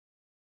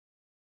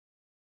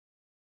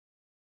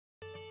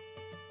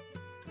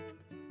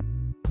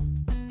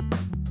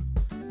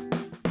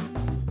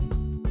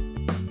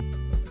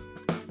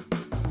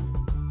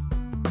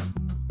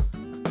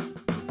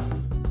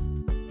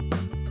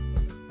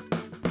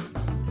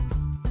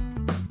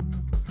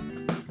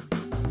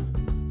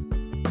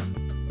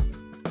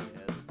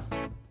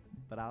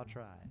I'll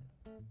try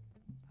it.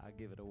 I'll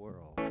give it a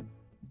whirl.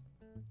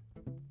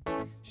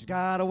 She's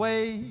got a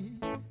way,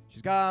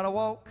 she's got a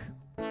walk,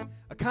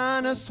 a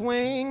kind of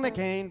swing that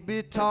can't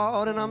be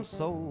taught, and I'm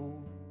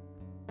sold.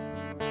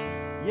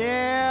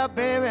 Yeah,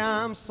 baby,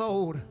 I'm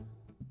sold.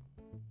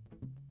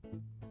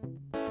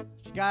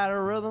 She got a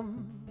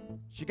rhythm,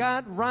 she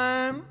got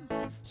rhyme,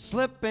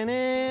 slipping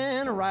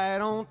in right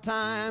on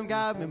time,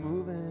 got me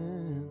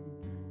moving.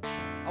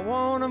 I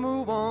wanna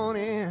move on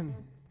in.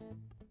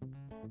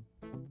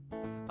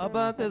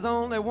 But there's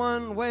only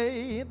one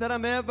way that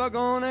I'm ever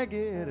gonna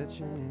get a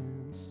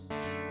chance.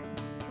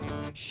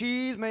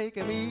 She's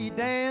making me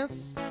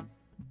dance,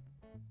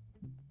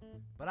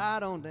 but I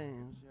don't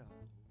dance,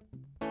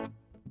 y'all.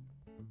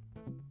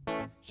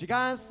 She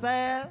got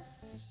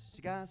sass,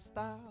 she got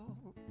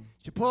style.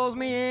 She pulls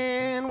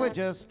me in with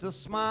just a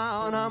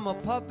smile, and I'm a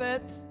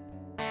puppet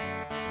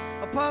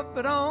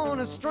on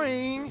a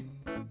string.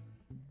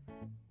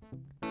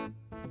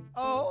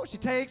 Oh, she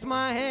takes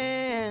my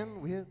hand,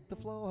 we hit the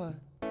floor.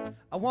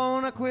 I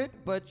wanna quit,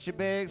 but she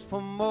begs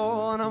for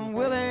more, and I'm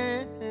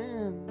willing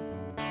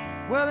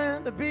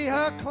to be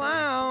her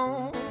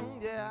clown.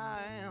 Yeah,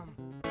 I am.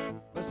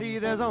 But see,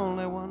 there's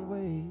only one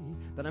way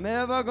that I'm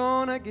ever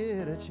gonna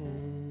get a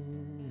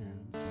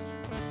chance.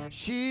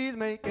 She's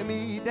making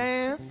me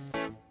dance,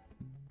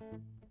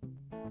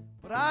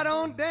 but I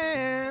don't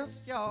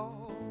dance,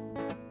 y'all.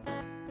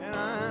 And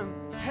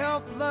I'm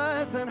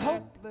helpless and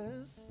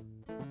hopeless.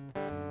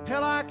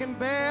 Hell, I can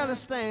barely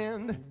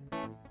stand.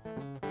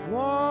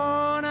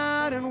 Worn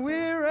out and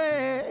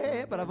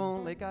weary, but I've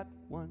only got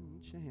one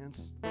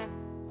chance.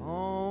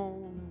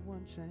 Only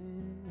one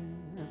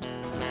chance.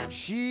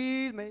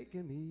 She's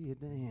making me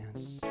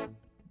dance,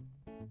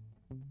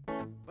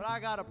 but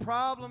I got a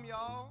problem,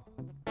 y'all.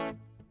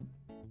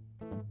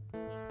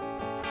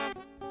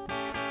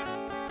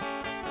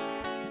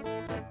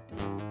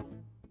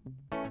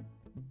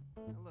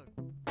 Now look,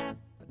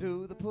 I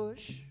do the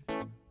push,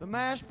 the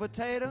mashed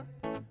potato,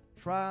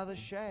 try the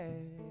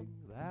shag,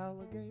 the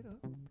alligator,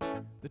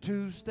 the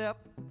two-step,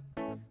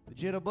 the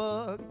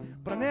jitterbug,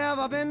 but I've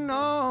never been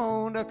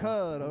known to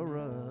cut a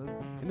rug.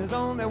 And there's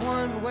only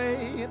one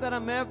way that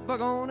I'm ever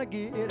gonna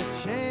get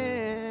a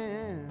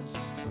chance.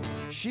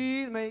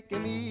 She's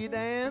making me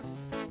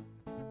dance,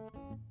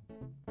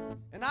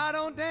 and I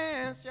don't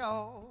dance,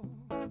 y'all.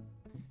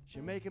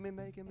 She's making me,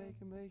 making me,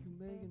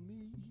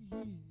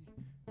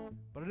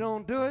 but I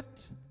don't do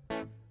it.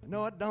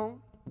 No, I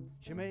don't.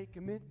 She's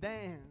making me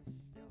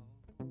dance,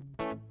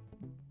 y'all,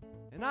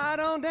 and I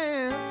don't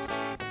dance.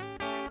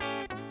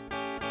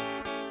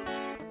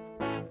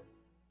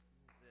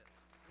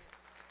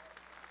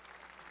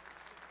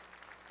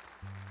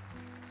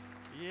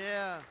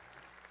 Yeah,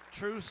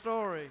 true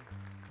story.